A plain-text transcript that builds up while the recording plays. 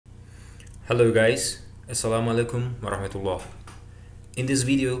Hello guys, Assalamu alaikum warahmatullah. In this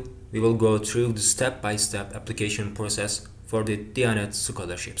video, we will go through the step-by-step application process for the Diyanet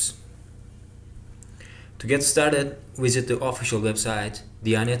scholarships. To get started, visit the official website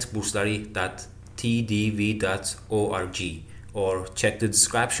diyanetbursları.tdv.org or check the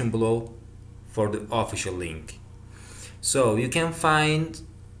description below for the official link. So you can find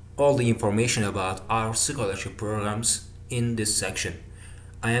all the information about our scholarship programs in this section.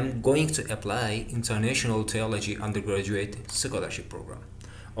 I am going to apply International Theology Undergraduate Scholarship Program.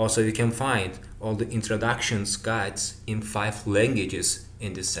 Also, you can find all the introductions guides in 5 languages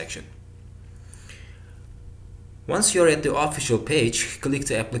in this section. Once you're at the official page, click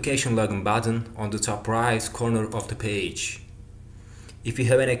the application login button on the top right corner of the page. If you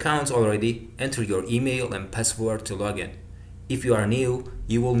have an account already, enter your email and password to login. If you are new,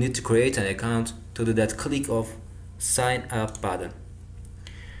 you will need to create an account. To do that, click of sign up button.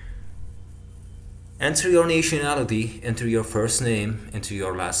 Enter your nationality, enter your first name, enter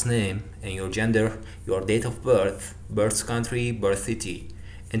your last name, and your gender, your date of birth, birth country, birth city.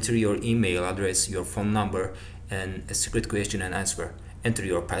 Enter your email address, your phone number, and a secret question and answer. Enter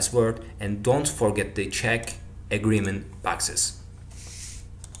your password, and don't forget the check agreement boxes.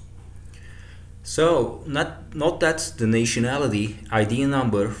 So, note that the nationality, ID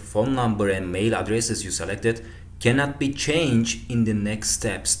number, phone number, and mail addresses you selected cannot be changed in the next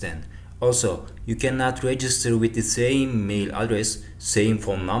steps then. Also, you cannot register with the same mail address, same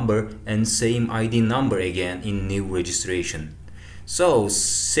phone number, and same ID number again in new registration. So,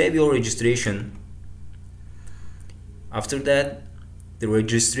 save your registration. After that, the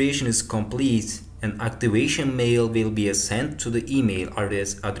registration is complete and activation mail will be sent to the email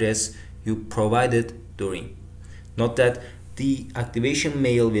address you provided during. Note that the activation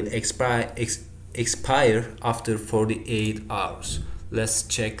mail will expire after 48 hours. Let's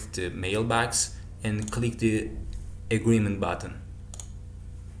check the mailbox and click the agreement button.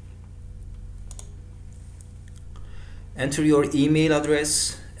 Enter your email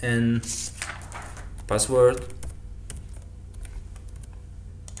address and password.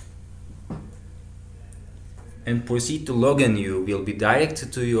 And proceed to login. You will be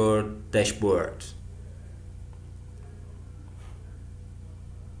directed to your dashboard.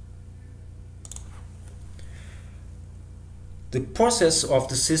 The process of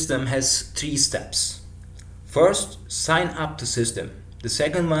the system has 3 steps. First, sign up the system. The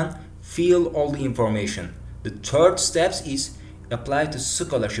second one, fill all the information. The third step is apply the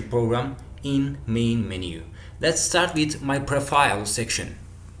scholarship program in main menu. Let's start with my profile section.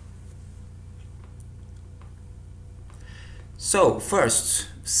 So first,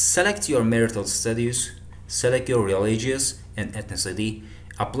 select your marital status, select your religious and ethnicity,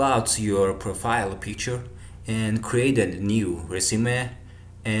 upload your profile picture, and create a new resume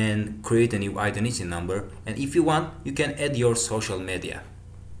and create a new identity number, and if you want you can add your social media.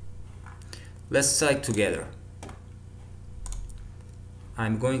 Let's select together.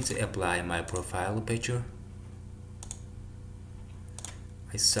 I'm going to apply my profile picture.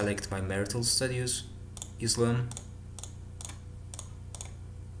 I select my marital status, Islam.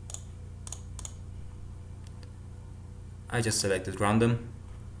 I just selected random.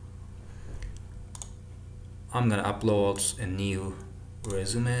 I'm gonna upload a new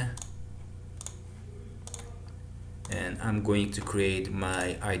resume and I'm going to create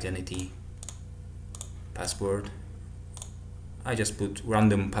my identity password. I just put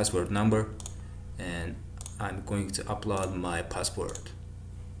random password number and I'm going to upload my password.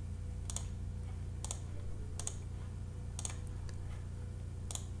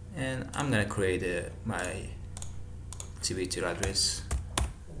 And I'm gonna create my Twitter address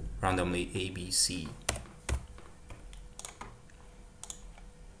randomly ABC.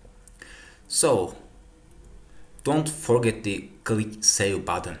 So don't forget the click save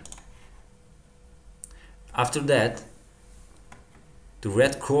button. After that, the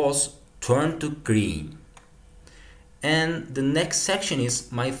red cross turn to green, and the next section is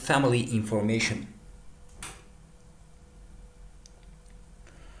my family information.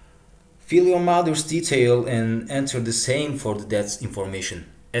 Fill your mother's detail and enter the same for the dad's information.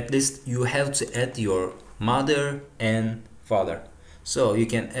 At least you have to add your mother and father. So you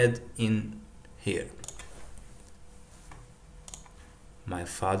can add in here my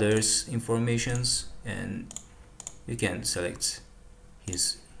father's informations, and you can select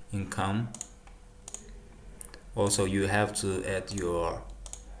his income. Also you have to add your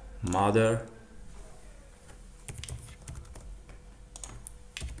mother,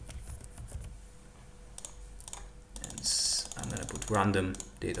 and I'm gonna put random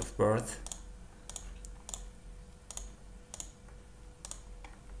date of birth.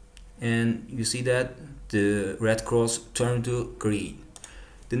 and you see that the red cross turned to green.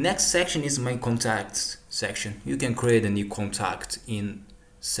 The next section is my contacts section. You can create a new contact in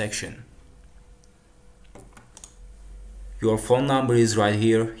section. Your phone number is right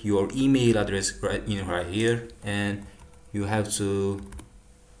here, your email address right here, and you have to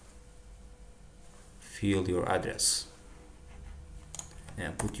fill your address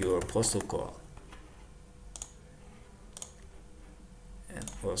and put your postal code and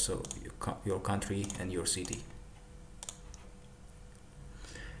also your country and your city.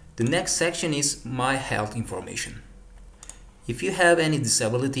 The next section is my health information. If you have any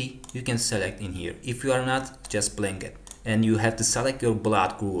disability, you can select in here. If you are not, just blanket, and you have to select your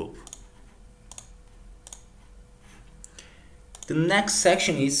blood group. The next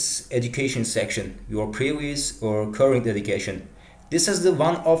section is education section, your previous or current education. This is the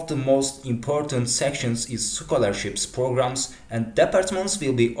one of the most important sections is scholarships programs, and departments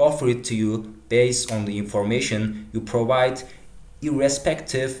will be offered to you based on the information you provide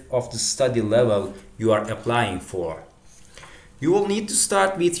irrespective of the study level you are applying for. You will need to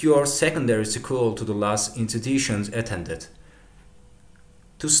start with your secondary school to the last institutions attended.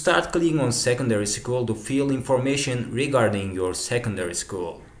 To start, clicking on secondary school to fill information regarding your secondary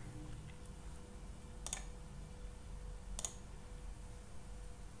school.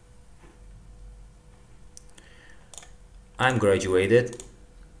 I graduated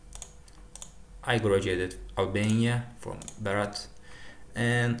Albania from Berat,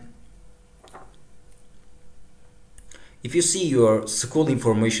 and if you see your school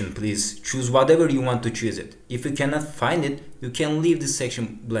information, please choose whatever you want to choose it. If you cannot find it, you can leave this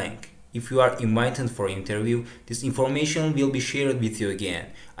section blank. If you are invited for interview, this information will be shared with you again.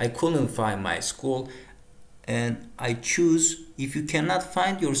 I couldn't find my school, and I choose, if you cannot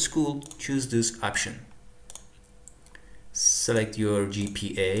find your school, choose this option. Select your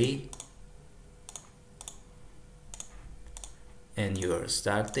GPA and your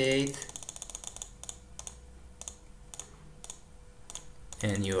start date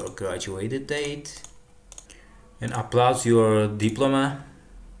and your graduated date, and upload your diploma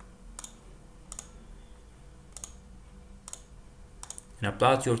and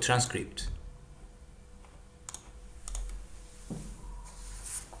upload your transcript.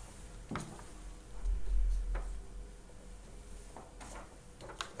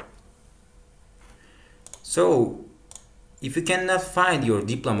 So, if you cannot find your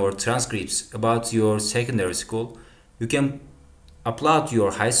diploma or transcripts about your secondary school, you can upload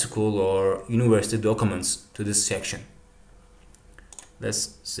your high school or university documents to this section.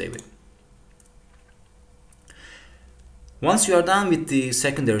 Let's save it. Once you are done with the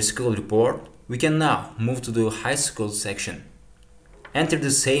secondary school report, we can now move to the high school section. Enter the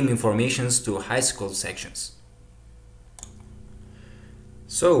same informations to high school sections.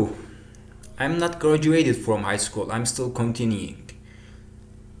 So, I'm not graduated from high school, I'm still continuing.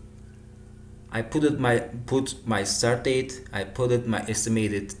 I put my start date, I put my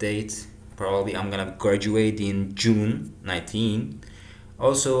estimated date. Probably I'm gonna graduate in June 19.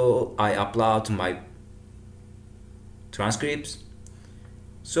 Also, I upload my transcripts.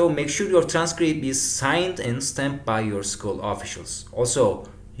 So make sure your transcript is signed and stamped by your school officials. Also,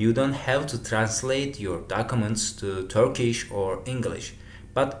 you don't have to translate your documents to Turkish or English.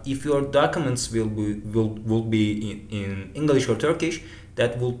 But if your documents will be in English or Turkish,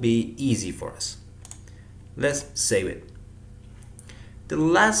 that will be easy for us. Let's save it. The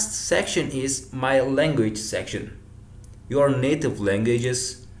last section is my language section. Your native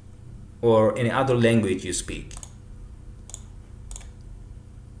languages or any other language you speak.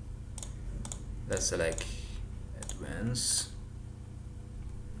 Let's select advanced,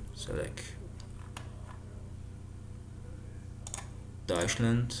 select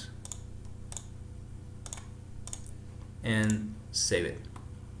Deutschland and save it.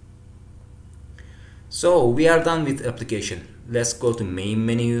 So we are done with application. Let's go to main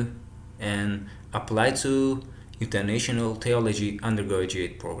menu and apply to International Theology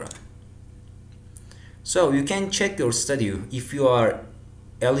undergraduate program. So you can check your study if you are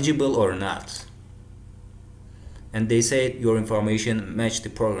eligible or not. And they said your information match the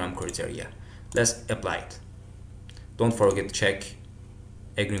program criteria. Let's apply it. Don't forget to check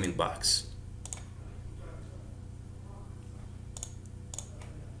agreement box.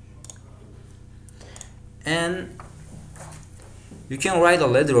 And you can write a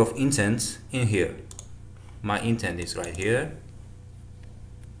letter of intent in here. My intent is right here.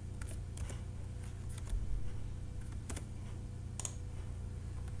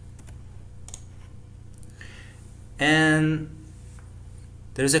 And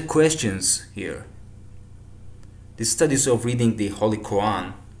there's a questions here. The studies of reading the Holy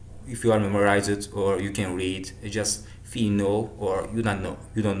Quran, if you are memorized it or you can read. Just feel no or you don't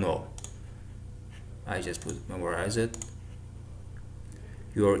know. I just put memorize it.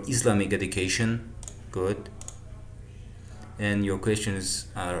 Your Islamic education, good, and your questions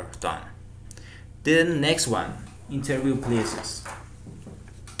are done. Then next one, interview places.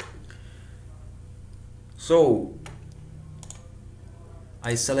 So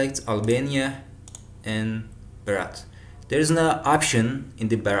I select Albania and Berat. There is no option in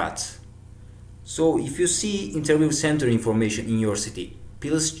the Berat. So if you see interview center information in your city,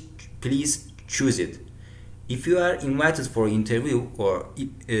 please choose it. If you are invited for interview, or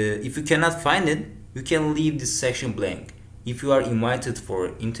if you cannot find it, you can leave this section blank. If you are invited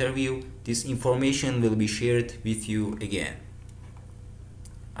for interview, this information will be shared with you again.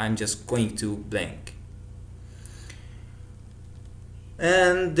 I'm just going to blank.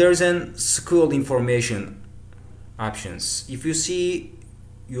 And there's an school information options. If you see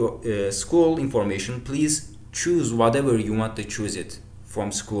your school information, please choose whatever you want to choose it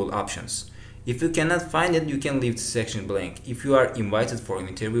from school options. If you cannot find it, you can leave the section blank. If you are invited for an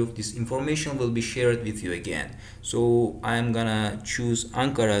interview, this information will be shared with you again. So I'm gonna choose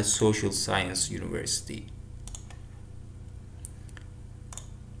Ankara Social Science University.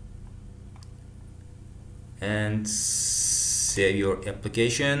 And save your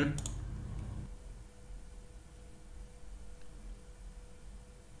application.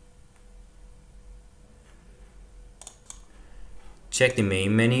 Check the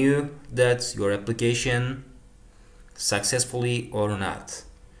main menu that your application successfully or not.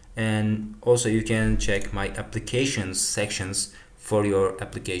 And also you can check my applications sections for your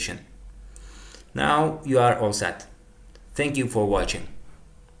application. Now you are all set. Thank you for watching.